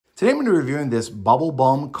Today I'm going to be reviewing this Bubble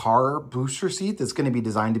Bum car booster seat that's going to be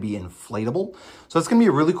designed to be inflatable. So it's going to be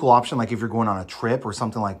a really cool option, like if you're going on a trip or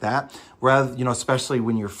something like that. Rather, especially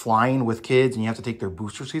when you're flying with kids and you have to take their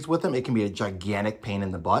booster seats with them, it can be a gigantic pain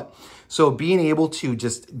in the butt. So being able to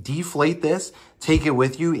just deflate this, take it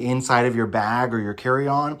with you inside of your bag or your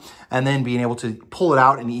carry-on, and then being able to pull it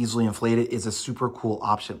out and easily inflate it is a super cool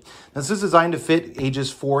option. Now, this is designed to fit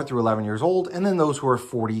ages 4 through 11 years old, and then those who are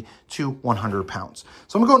 40 to 100 pounds.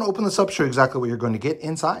 So I'm going to open this up, show you exactly what you're going to get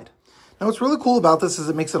inside. Now, what's really cool about this is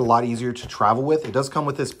it makes it a lot easier to travel with. It does come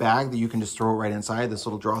with this bag that you can just throw it right inside, this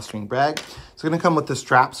little drawstring bag. It's going to come with the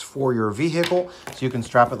straps for your vehicle, so you can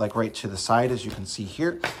strap it like right to the side, as you can see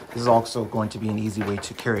here. This is also going to be an easy way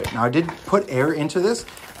to carry it. Now, I did put air into this,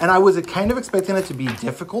 and I was kind of expecting it to be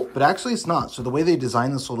difficult, but actually it's not. So the way they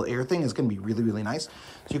designed this little air thing is going to be really, really nice.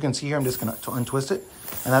 So you can see here, I'm just going to untwist it,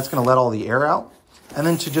 and that's going to let all the air out. And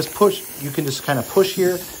then to just push, you can just kind of push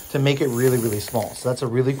here to make it really, really small. So that's a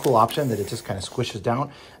really cool option that it just kind of squishes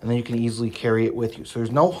down, and then you can easily carry it with you. So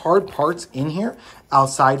there's no hard parts in here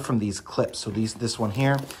outside from these clips. So this one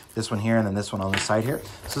here, and then this one on the side here.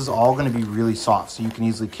 This is all going to be really soft. So you can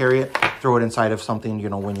easily carry it, throw it inside of something,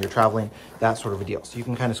 when you're traveling, that sort of a deal. So you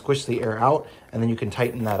can kind of squish the air out, and then you can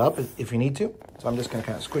tighten that up if you need to. So I'm just going to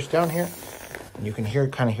kind of squish down here, and you can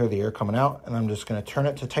kind of hear the air coming out, and I'm just going to turn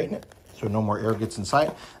it to tighten it, so no more air gets inside.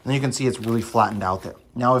 And then you can see it's really flattened out there.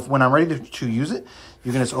 Now, when I'm ready to use it,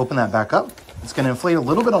 you can just open that back up. It's going to inflate a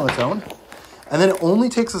little bit on its own, and then it only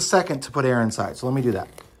takes a second to put air inside. So let me do that.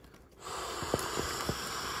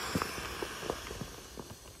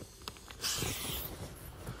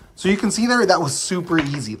 So you can see there, that was super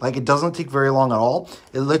easy. Like, it doesn't take very long at all.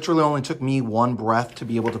 It literally only took me one breath to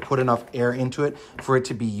be able to put enough air into it for it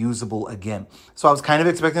to be usable again. So I was kind of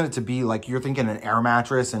expecting it to be like you're thinking an air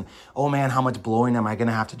mattress and, oh man, how much blowing am I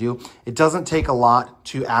gonna have to do? It doesn't take a lot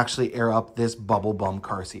to actually air up this Bubble Bum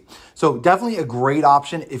car seat. So definitely a great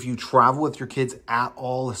option if you travel with your kids at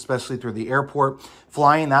all, especially through the airport,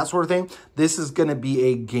 flying, that sort of thing. This is gonna be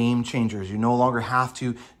a game changer. You no longer have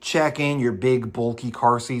to check in your big bulky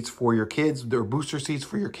car seats for your kids, their booster seats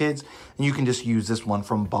for your kids, and you can just use this one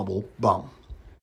from Bubble Bum.